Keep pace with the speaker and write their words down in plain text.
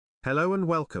Hello and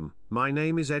welcome, my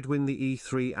name is Edwin the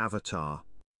E3 Avatar.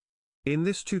 In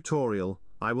this tutorial,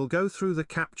 I will go through the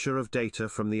capture of data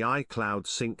from the iCloud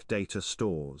sync data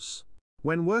stores.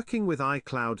 When working with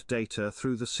iCloud data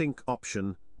through the sync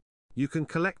option, you can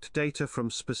collect data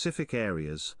from specific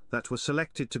areas that were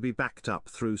selected to be backed up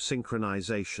through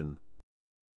synchronization.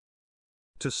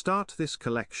 To start this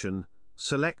collection,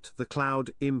 select the Cloud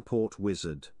Import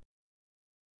Wizard.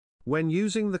 When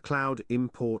using the Cloud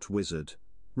Import Wizard,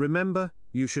 remember,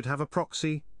 you should have a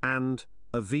proxy and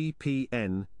a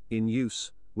VPN in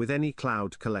use with any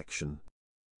cloud collection.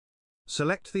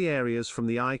 Select the areas from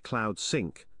the iCloud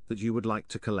sync that you would like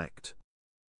to collect.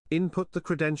 Input the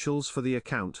credentials for the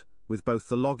account with both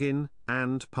the login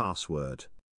and password.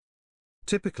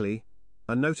 Typically,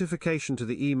 a notification to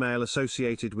the email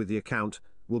associated with the account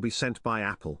will be sent by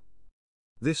Apple.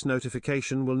 This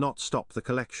notification will not stop the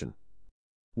collection.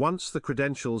 Once the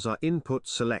credentials are input,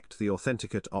 select the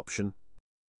Authenticate option.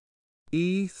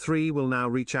 E3 will now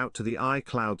reach out to the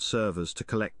iCloud servers to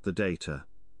collect the data.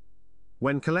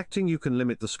 When collecting, you can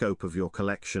limit the scope of your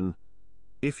collection.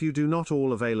 If you do not,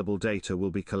 all available data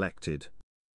will be collected.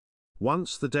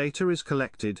 Once the data is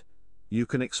collected, you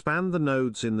can expand the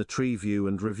nodes in the tree view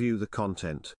and review the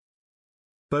content.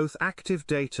 Both active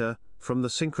data from the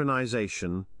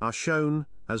synchronization are shown,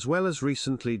 as well as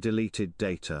recently deleted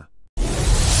data.